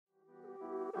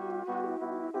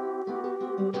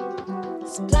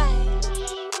Splash,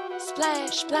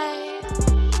 splash, splash.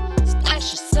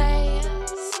 Splash your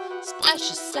sass, splash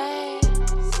your sass.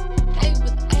 Hey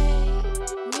with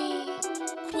Amy,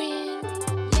 Quinn,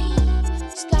 Lee.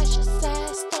 Splash your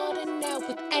sass, starting out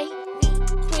with Amy,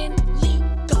 Quinn, Lee.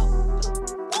 Go.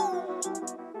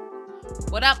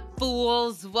 What up,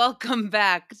 fools? Welcome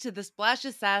back to the Splash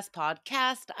of Sass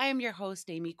podcast. I am your host,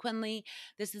 Amy Quinley.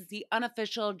 This is the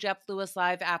unofficial Jeff Lewis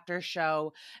Live after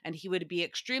show, and he would be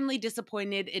extremely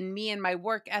disappointed in me and my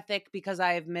work ethic because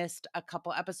I have missed a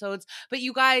couple episodes. But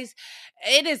you guys,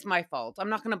 it is my fault. I'm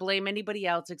not going to blame anybody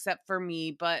else except for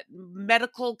me, but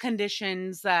medical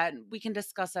conditions that we can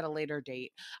discuss at a later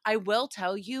date. I will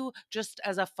tell you, just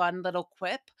as a fun little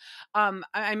quip,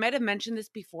 I might have mentioned this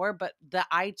before, but the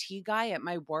IT guy at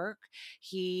my work,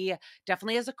 he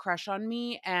definitely has a crush on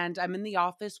me, and I'm in the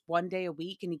office one day a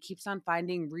week, and he keeps on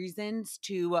finding reasons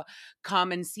to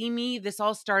come and see me. This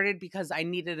all started because I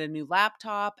needed a new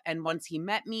laptop, and once he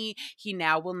met me, he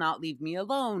now will not leave me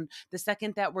alone. The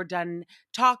second that we're done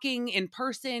talking in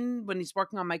person, when he's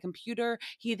working on my computer,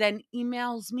 he then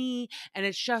emails me, and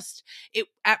it's just, it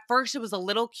at first it was a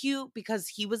little cute because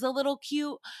he was a little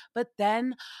cute, but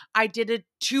then I did it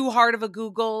too hard of a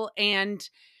Google, and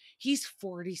he's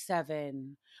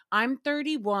 47. I'm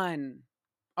 31.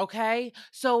 Okay?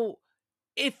 So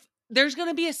if there's going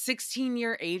to be a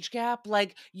 16-year age gap,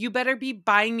 like, you better be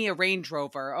buying me a Range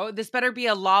Rover. Oh, this better be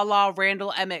a La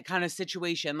Randall Emmett kind of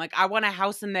situation. Like, I want a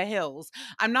house in the hills.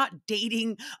 I'm not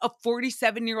dating a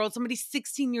 47-year-old, somebody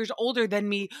 16 years older than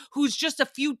me who's just a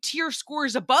few tier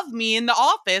scores above me in the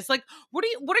office. Like, what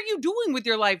are you doing with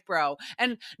your life, bro?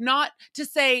 And not to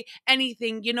say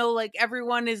anything, like,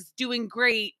 everyone is doing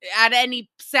great at any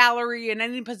salary in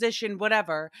any position,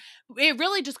 whatever. It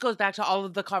really just goes back to all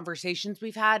of the conversations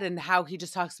we've had and how he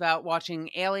just talks about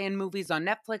watching alien movies on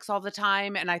Netflix all the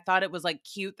time. And I thought it was like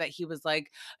cute that he was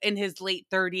like in his late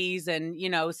 30s and,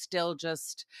 still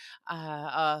just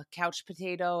a couch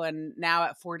potato. And now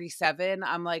at 47,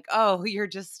 I'm like, oh, you're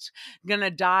just gonna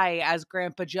die as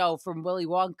Grandpa Joe from Willy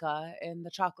Wonka in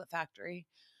the Chocolate Factory.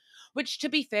 Which, to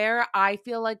be fair, I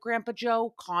feel like Grandpa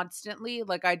Joe constantly.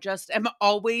 Like, I just am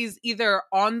always either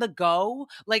on the go,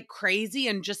 like crazy,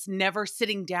 and just never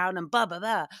sitting down and blah, blah,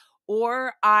 blah.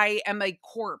 Or I am a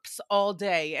corpse all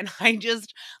day and I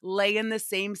just lay in the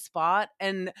same spot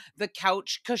and the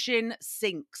couch cushion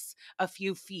sinks a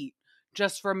few feet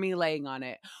just from me laying on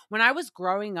it. When I was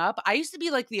growing up, I used to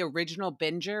be like the original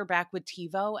binger back with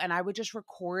TiVo, and I would just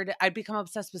record. I'd become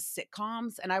obsessed with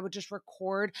sitcoms, and I would just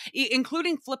record,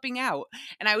 including Flipping Out,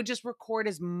 and I would just record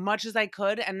as much as I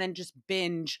could and then just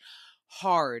binge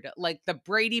hard. Like the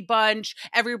Brady Bunch,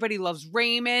 Everybody Loves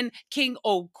Raymond, King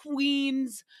O'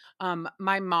 Queens.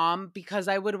 My mom, because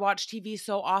I would watch TV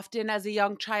so often as a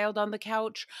young child on the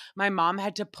couch, my mom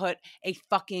had to put a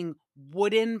fucking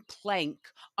wooden plank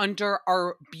under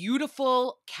our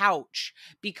beautiful couch,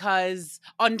 because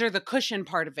under the cushion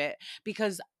part of it,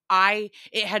 because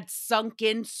it had sunk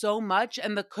in so much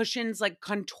and the cushions like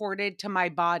contorted to my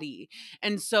body.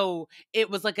 And so it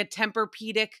was like a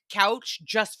Tempur-Pedic couch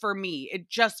just for me. It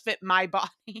just fit my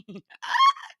body. It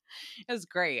was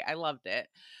great. I loved it.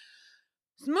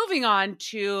 Moving on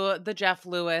to the Jeff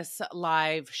Lewis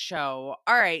live show.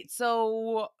 All right.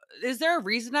 So is there a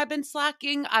reason I've been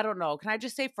slacking? I don't know. Can I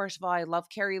just say, first of all, I love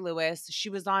Carrie Lewis.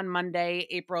 She was on Monday,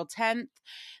 April 10th.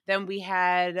 Then we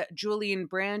had Julie and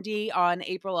Brandy on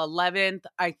April 11th.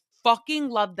 I fucking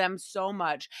love them so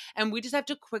much. And we just have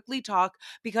to quickly talk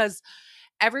because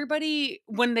everybody,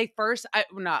 when they first,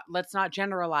 let's not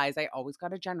generalize. I always got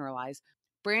to generalize.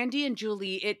 Brandy and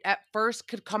Julie, it at first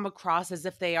could come across as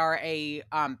if they are a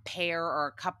pair or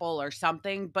a couple or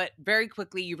something, but very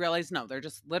quickly you realize, no, they're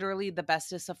just literally the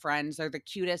bestest of friends. They're the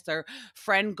cutest. They're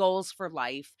friend goals for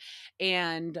life.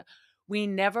 And we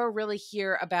never really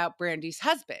hear about Brandy's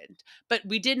husband, but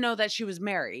we did know that she was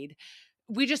married.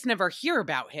 We just never hear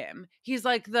about him. He's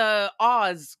like the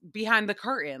Oz behind the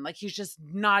curtain. Like, he's just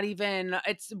not even,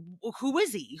 who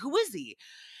is he? Who is he?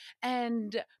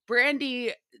 And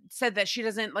Brandy said that she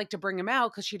doesn't like to bring him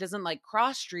out because she doesn't like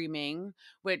cross streaming,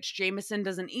 which Jameson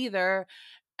doesn't either.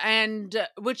 And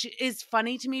which is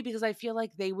funny to me because I feel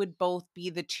like they would both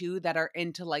be the two that are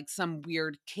into like some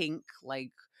weird kink,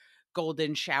 like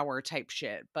golden shower type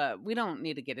shit. But we don't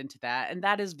need to get into that. And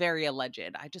that is very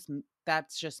alleged.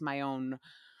 That's just my own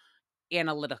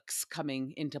analytics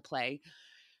coming into play.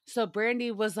 So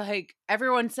Brandy was like,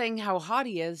 everyone's saying how hot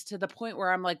he is, to the point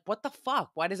where I'm like, what the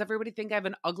fuck? Why does everybody think I have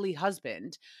an ugly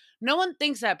husband? No one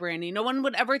thinks that, Brandy. No one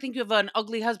would ever think you have an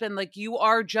ugly husband. Like, you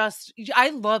are just, I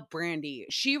love Brandy.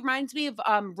 She reminds me of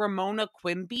Ramona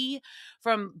Quimby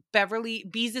from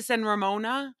Beezus and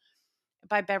Ramona.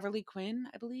 by Beverly Quinn,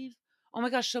 I believe. Oh my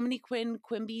gosh, so many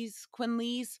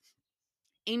Quinleys.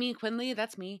 Amy Quinley,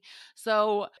 that's me.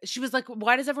 So she was like,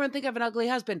 why does everyone think I have an ugly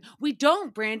husband? We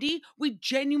don't, Brandy. We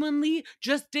genuinely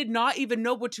just did not even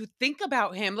know what to think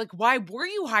about him. Like, why were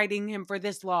you hiding him for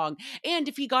this long? And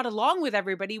if he got along with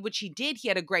everybody, which he did, he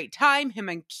had a great time, him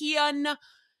and Kian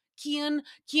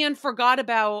forgot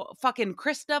about fucking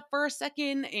Krista for a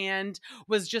second and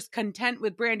was just content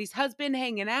with Brandy's husband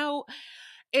hanging out.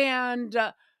 And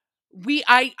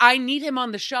I need him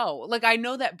on the show. Like, I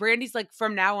know that Brandy's like,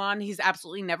 from now on, he's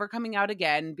absolutely never coming out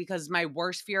again because my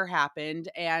worst fear happened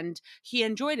and he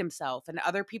enjoyed himself and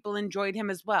other people enjoyed him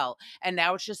as well. And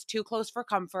now it's just too close for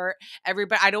comfort.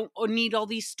 Everybody, I don't need all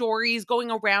these stories going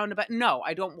around about, no,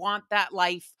 I don't want that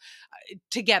life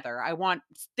together. I want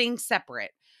things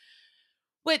separate.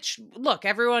 Which, look,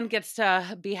 everyone gets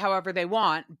to be however they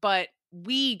want, but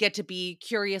we get to be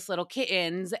curious little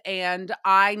kittens, and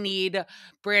I need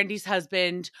Brandy's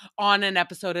husband on an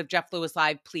episode of Jeff Lewis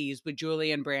Live, please, with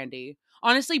Julie and Brandy.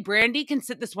 Honestly, Brandy can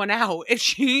sit this one out. If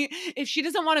she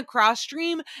doesn't want to cross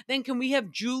stream, then can we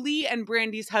have Julie and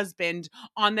Brandy's husband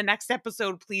on the next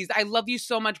episode, please? I love you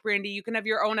so much, Brandy. You can have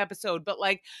your own episode, but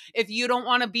like, if you don't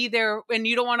want to be there and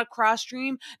you don't want to cross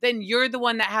stream, then you're the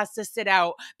one that has to sit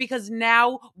out because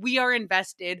now we are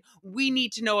invested. We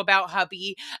need to know about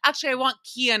hubby. Actually, I want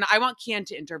Kian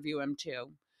to interview him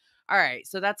too. All right,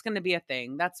 so that's going to be a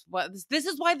thing. That's what this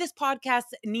is why this podcast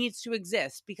needs to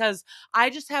exist, because I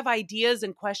just have ideas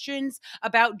and questions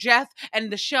about Jeff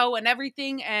and the show and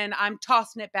everything, and I'm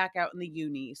tossing it back out in the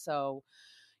uni. So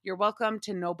you're welcome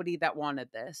to nobody that wanted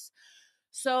this.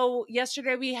 So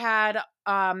yesterday we had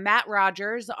Matt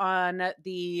Rogers on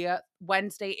the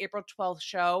Wednesday, April 12th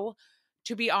show.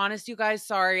 To be honest, you guys,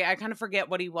 sorry, I kind of forget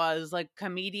what he was. Like,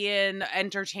 comedian,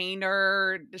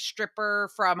 entertainer, stripper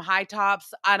from High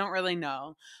Tops. I don't really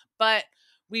know. But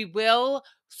we will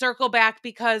circle back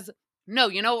because, no,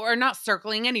 we're not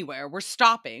circling anywhere. We're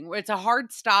stopping. It's a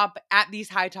hard stop at these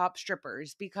High Top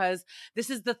strippers because this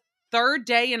is the third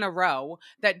day in a row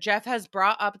that Jeff has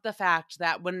brought up the fact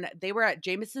that when they were at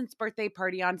Jameson's birthday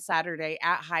party on Saturday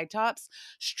at High Tops,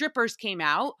 strippers came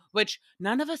out, which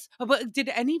none of us, but did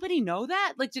anybody know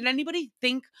that? Like, did anybody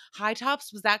think High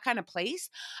Tops was that kind of place?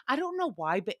 I don't know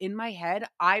why, but in my head,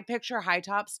 I picture High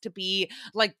Tops to be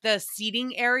like the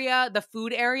seating area, the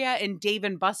food area in Dave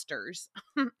and Buster's,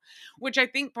 which I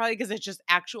think probably because it's just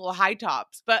actual High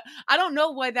Tops, but I don't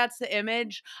know why that's the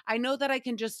image. I know that I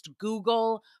can just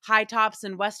Google High Tops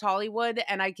in West Hollywood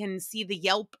and I can see the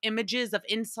Yelp images of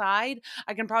inside.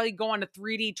 I can probably go on a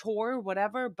 3D tour,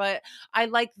 whatever, but I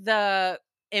like the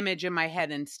image in my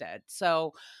head instead.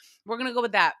 So we're going to go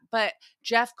with that. But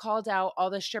Jeff called out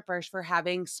all the strippers for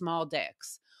having small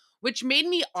dicks, which made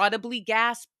me audibly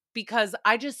gasp because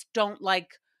I just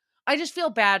feel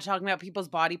bad talking about people's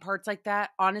body parts like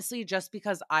that, honestly, just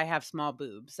because I have small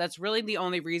boobs. That's really the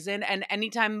only reason. And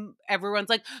anytime everyone's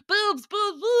like, boobs,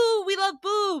 boobs, woo, we love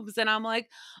boobs. And I'm like,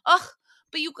 ugh,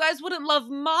 but you guys wouldn't love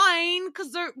mine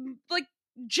because they're like,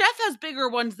 Jeff has bigger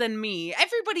ones than me.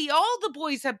 Everybody, all the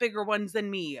boys have bigger ones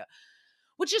than me,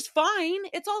 which is fine.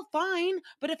 It's all fine.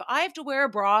 But if I have to wear a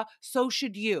bra, so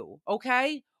should you,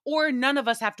 okay? Or none of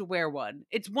us have to wear one.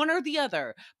 It's one or the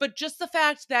other. But just the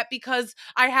fact that because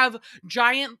I have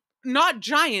not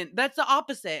giant, that's the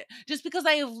opposite. Just because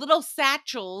I have little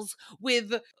satchels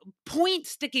with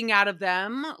points sticking out of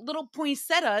them, little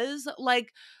poinsettias,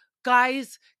 like,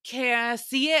 guys can't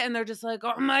see it and they're just like,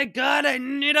 oh my God, I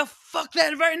need to fuck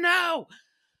that right now.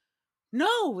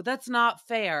 No, that's not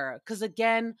fair. Because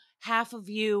again, half of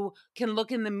you can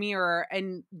look in the mirror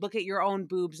and look at your own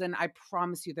boobs, and I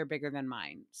promise you they're bigger than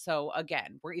mine. So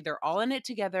again, we're either all in it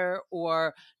together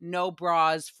or no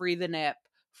bras, free the nip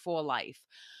for life.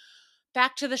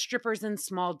 Back to the strippers and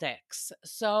small dicks.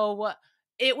 So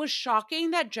it was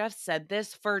shocking that Jeff said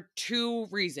this for two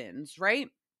reasons, right?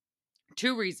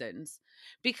 Two reasons.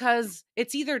 Because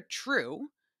it's either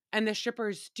true, and the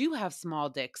strippers do have small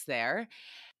dicks there,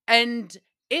 and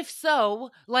if so,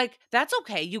 like, that's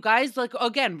okay. You guys, like,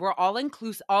 again, we're all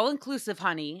inclusive,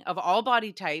 honey, of all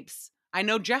body types. I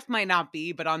know Jeff might not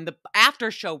be, but on the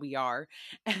after show we are.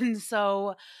 And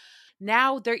so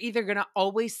now they're either going to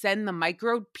always send the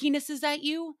micro penises at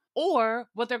you, or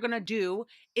what they're going to do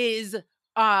is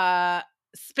uh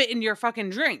spit in your fucking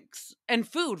drinks and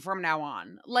food from now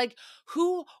on. Like,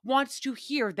 who wants to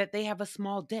hear that they have a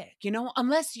small dick,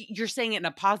 unless you're saying it in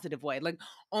a positive way. Like,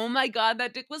 oh my God,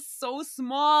 that dick was so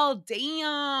small.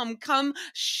 Damn, come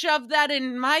shove that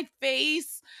in my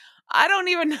face. I don't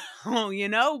even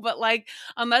know, but like,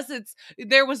 unless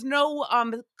there was no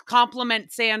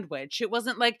compliment sandwich. It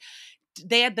wasn't like,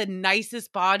 they had the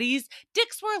nicest bodies.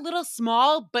 Dicks were a little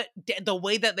small, but the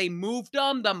way that they moved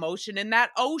them, the motion in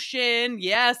that ocean,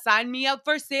 yeah, sign me up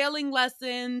for sailing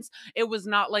lessons. It was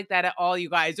not like that at all, you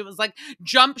guys. It was like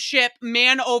jump ship,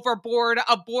 man overboard,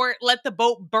 abort, let the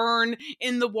boat burn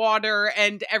in the water,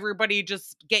 and everybody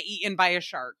just get eaten by a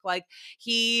shark. Like,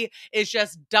 he is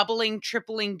just doubling,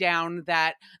 tripling down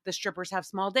that the strippers have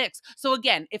small dicks. So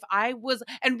again, if I was,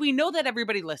 and we know that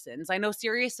everybody listens. I know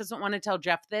Sirius doesn't want to tell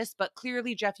Jeff this, but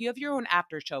clearly, Jeff, you have your own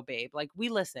after show, babe. Like, we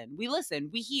listen,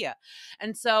 we hear.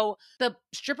 And so the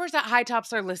strippers at High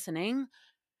Tops are listening.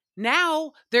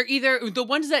 Now they're either the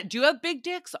ones that do have big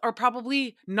dicks are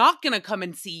probably not going to come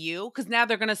and see you because now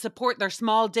they're going to support their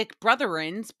small dick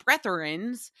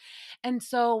brethrens. And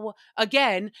so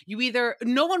again,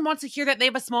 no one wants to hear that they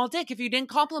have a small dick if you didn't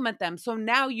compliment them. So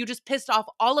now you just pissed off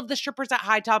all of the strippers at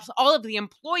High Tops, all of the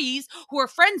employees who are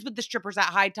friends with the strippers at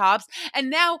High Tops. And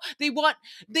now they want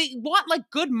like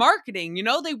good marketing,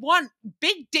 they want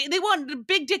big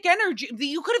dick energy.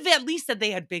 You could have at least said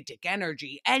they had big dick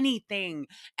energy, anything.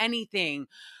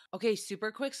 Okay,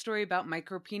 super quick story about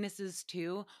micro penises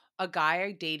too. A guy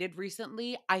I dated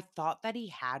recently, I thought that he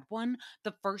had one.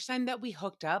 The first time that we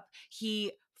hooked up,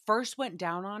 he first went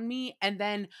down on me, and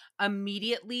then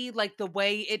immediately, like the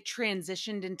way it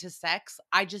transitioned into sex,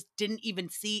 I just didn't even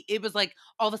see. It was like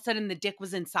all of a sudden the dick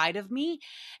was inside of me.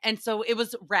 And so it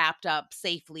was wrapped up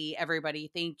safely.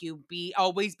 Everybody, thank you.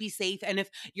 Always be safe. And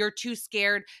if you're too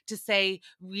scared to say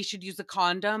we should use a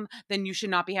condom, then you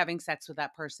should not be having sex with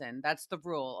that person. That's the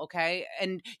rule, okay?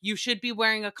 And you should be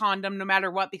wearing a condom no matter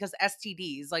what, because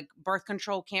STDs, like birth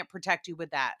control, can't protect you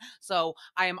with that. So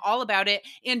I am all about it.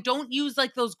 And don't use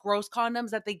like those gross condoms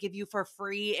that they give you for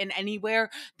free and anywhere.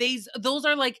 Those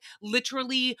are like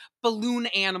literally balloon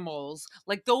animals.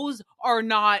 Like, those are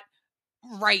not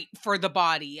right for the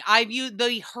body.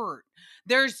 They hurt.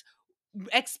 There's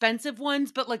expensive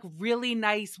ones, but like really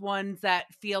nice ones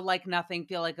that feel like nothing,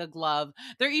 feel like a glove.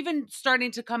 They're even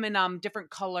starting to come in different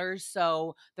colors,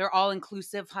 so they're all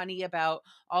inclusive, honey, about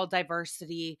all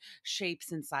diversity,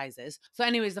 shapes, and sizes. So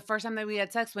anyways, the first time that we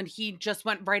had sex, when he just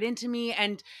went right into me,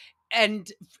 and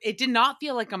it did not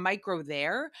feel like a micro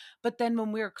there, but then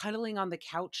when we were cuddling on the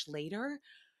couch later,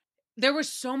 there were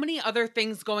so many other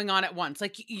things going on at once.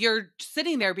 Like, you're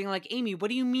sitting there being like, Amy, what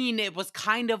do you mean it was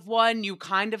kind of one? You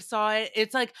kind of saw it.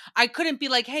 It's like, I couldn't be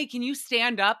like, hey, can you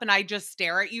stand up? And I just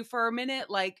stare at you for a minute.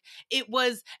 Like,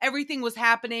 everything was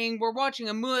happening. We're watching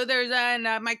a movie.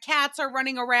 My cats are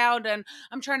running around, and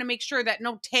I'm trying to make sure that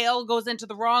no tail goes into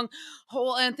the wrong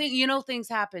hole. And things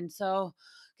happen. So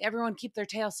everyone keep their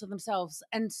tails to themselves.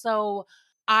 And so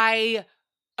I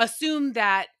assumed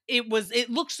that it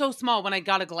looked so small when I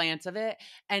got a glance of it.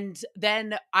 And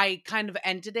then I kind of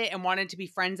ended it and wanted to be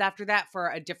friends after that for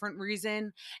a different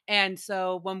reason. And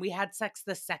so when we had sex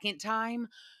the second time,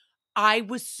 I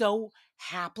was so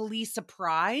happily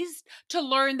surprised to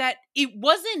learn that it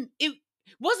wasn't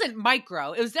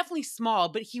micro. It was definitely small,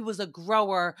 but he was a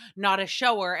grower, not a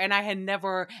shower. And I had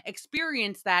never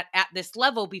experienced that at this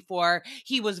level before.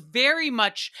 He was very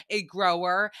much a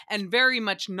grower and very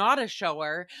much not a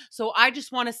shower. So I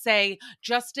just want to say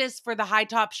justice for the high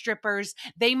top strippers.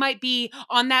 They might be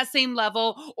on that same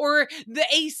level, or the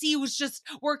AC was just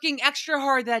working extra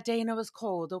hard that day and it was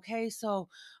cold. Okay. So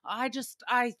I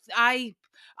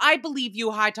believe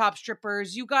you, high top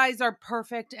strippers. You guys are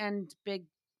perfect and big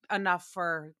enough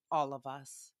for all of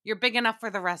us. You're big enough for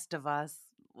the rest of us.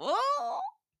 Whoa.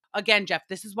 Again, Jeff,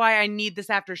 this is why I need this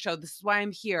after show. This is why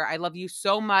I'm here. I love you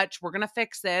so much. We're going to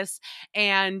fix this.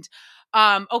 And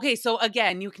okay, so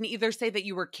again, you can either say that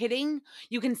you were kidding,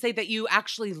 you can say that you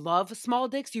actually love small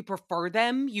dicks, you prefer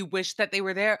them, you wish that they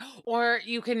were there, or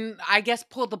you can, I guess,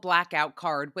 pull the blackout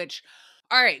card, which,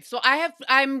 all right, so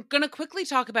I'm going to quickly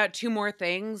talk about two more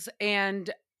things, and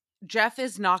Jeff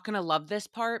is not going to love this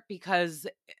part because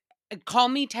call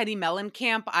me Teddy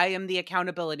Mellencamp. I am the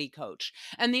accountability coach.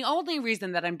 And the only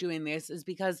reason that I'm doing this is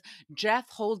because Jeff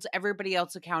holds everybody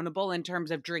else accountable in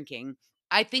terms of drinking.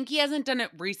 I think he hasn't done it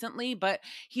recently, but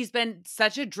he's been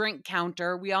such a drink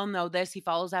counter. We all know this. He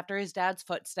follows after his dad's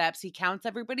footsteps. He counts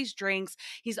everybody's drinks.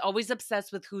 He's always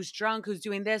obsessed with who's drunk, who's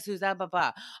doing this, who's that, blah,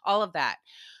 blah, all of that.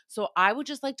 So I would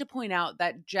just like to point out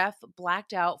that Jeff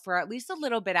blacked out for at least a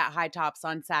little bit at High Tops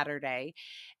on Saturday.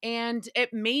 And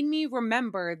it made me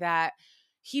remember that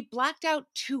he blacked out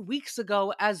 2 weeks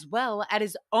ago as well at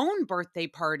his own birthday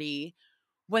party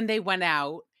when they went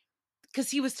out.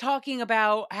 Because he was talking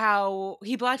about how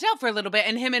he blacked out for a little bit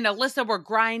and him and Alyssa were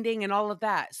grinding and all of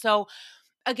that. So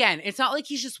again, it's not like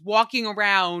he's just walking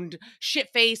around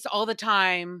shit-faced all the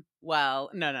time. Well,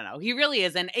 no. He really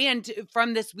isn't. And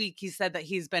from this week, he said that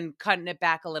he's been cutting it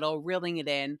back a little, reeling it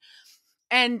in.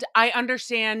 And I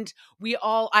understand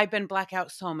I've been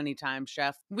blackout so many times,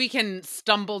 Jeff. We can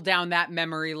stumble down that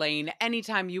memory lane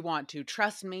anytime you want to.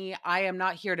 Trust me, I am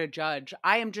not here to judge.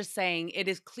 I am just saying it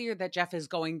is clear that Jeff is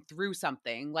going through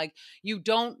something. Like, you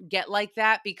don't get like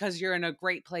that because you're in a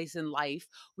great place in life.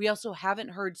 We also haven't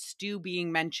heard Stu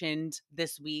being mentioned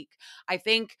this week. I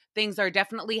think things are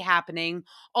definitely happening.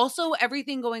 Also,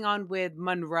 everything going on with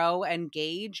Monroe and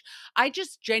Gage, I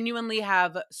just genuinely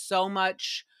have so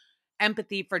much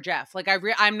empathy for Jeff. Like,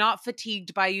 I'm not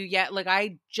fatigued by you yet. Like,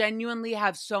 I genuinely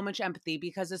have so much empathy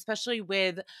because, especially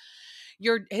with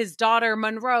his daughter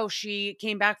Monroe, she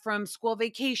came back from school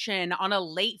vacation on a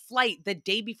late flight the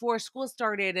day before school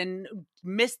started and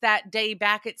missed that day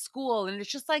back at school. And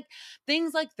it's just like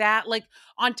things like that, like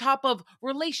on top of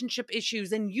relationship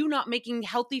issues and you not making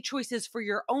healthy choices for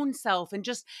your own self and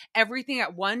just everything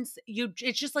at once.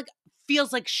 It's just like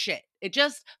feels like shit. It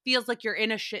just feels like you're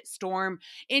in a shit storm,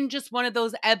 in just one of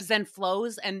those ebbs and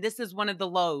flows. And this is one of the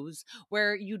lows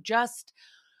where you just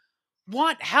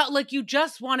you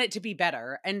just want it to be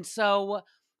better. And so,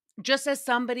 just as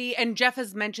somebody, and Jeff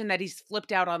has mentioned that he's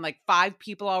flipped out on like 5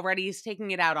 people already. He's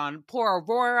taking it out on poor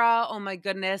Aurora. Oh my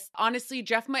goodness. Honestly,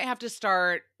 Jeff might have to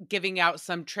start giving out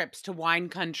some trips to wine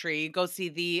country, go see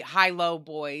the Hideaway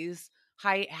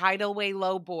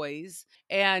Low boys,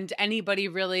 and anybody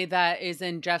really that is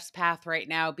in Jeff's path right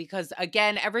now, because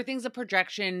again, everything's a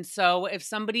projection. So if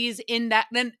somebody's in that,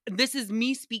 then this is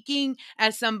me speaking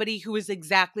as somebody who is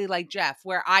exactly like Jeff,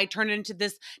 where I turn into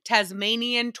this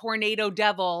Tasmanian tornado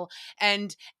devil,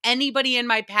 and anybody in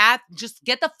my path, just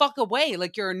get the fuck away.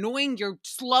 Like, you're annoying, you're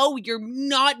slow, you're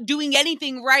not doing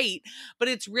anything right. But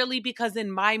it's really because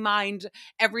in my mind,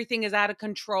 everything is out of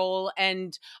control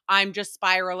and I'm just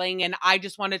spiraling, and I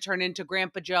just want to turn into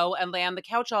Grandpa Joe and lay on the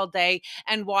couch all day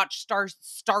and watch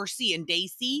Stacy and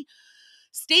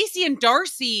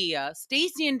Darcy on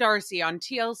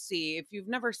TLC. If you've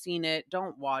never seen it,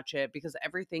 don't watch it because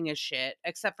everything is shit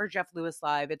except for Jeff Lewis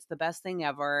Live. It's the best thing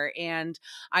ever. And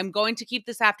I'm going to keep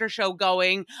this after show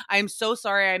going. I'm so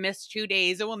sorry I missed 2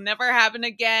 days. It will never happen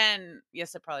again.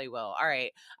 Yes, it probably will. All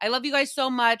right. I love you guys so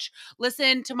much.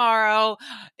 Listen tomorrow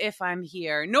if I'm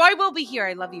here. No, I will be here.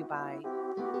 I love you. Bye.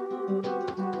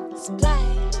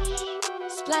 Splash,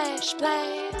 splash,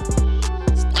 splash.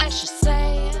 Splash your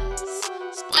sass,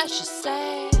 splash your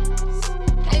sass.